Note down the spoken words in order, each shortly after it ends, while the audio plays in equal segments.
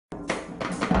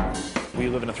we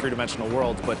live in a three-dimensional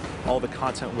world, but all the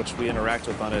content which we interact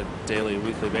with on a daily,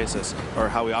 weekly basis, or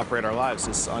how we operate our lives,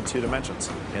 is on 2 dimensions.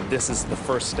 And this is the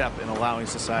first step in allowing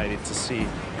society to see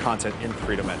content in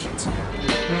 3 dimensions.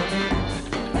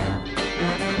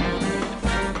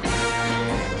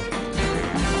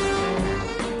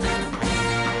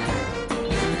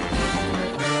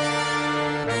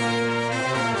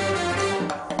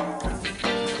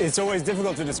 It's always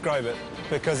difficult to describe it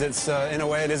because it's, in a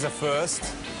way, it is a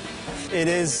first. It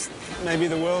is maybe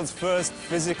the world's first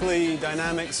physically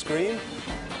dynamic screen,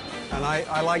 and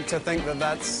I like to think that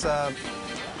that's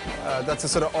a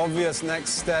sort of obvious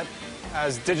next step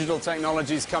as digital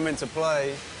technologies come into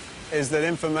play, is that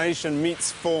information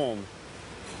meets form.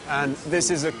 And this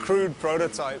is a crude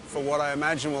prototype for what I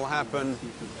imagine will happen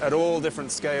at all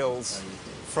different scales,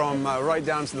 from right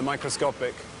down to the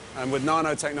microscopic. And with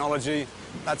nanotechnology,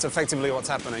 that's effectively what's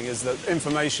happening, is that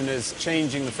information is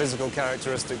changing the physical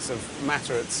characteristics of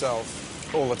matter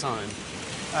itself all the time.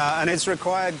 And it's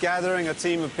required gathering a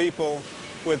team of people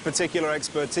with particular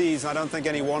expertise. I don't think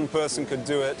any one person could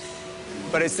do it.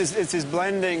 But it's this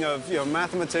blending of, you know,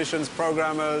 mathematicians,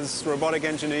 programmers, robotic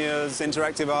engineers,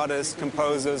 interactive artists,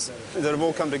 composers that have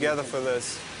all come together for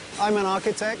this. I'm an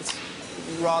architect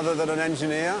rather than an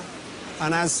engineer.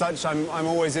 And as such, I'm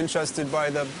always interested by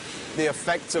the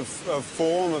effect of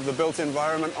form, of the built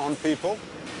environment on people.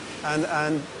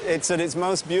 And it's at its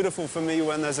most beautiful for me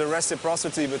when there's a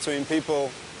reciprocity between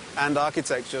people and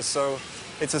architecture. So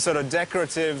it's a sort of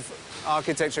decorative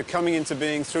architecture coming into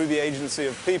being through the agency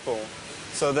of people.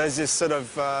 So there's this sort of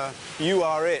you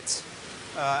are it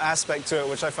aspect to it,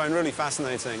 which I find really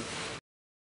fascinating.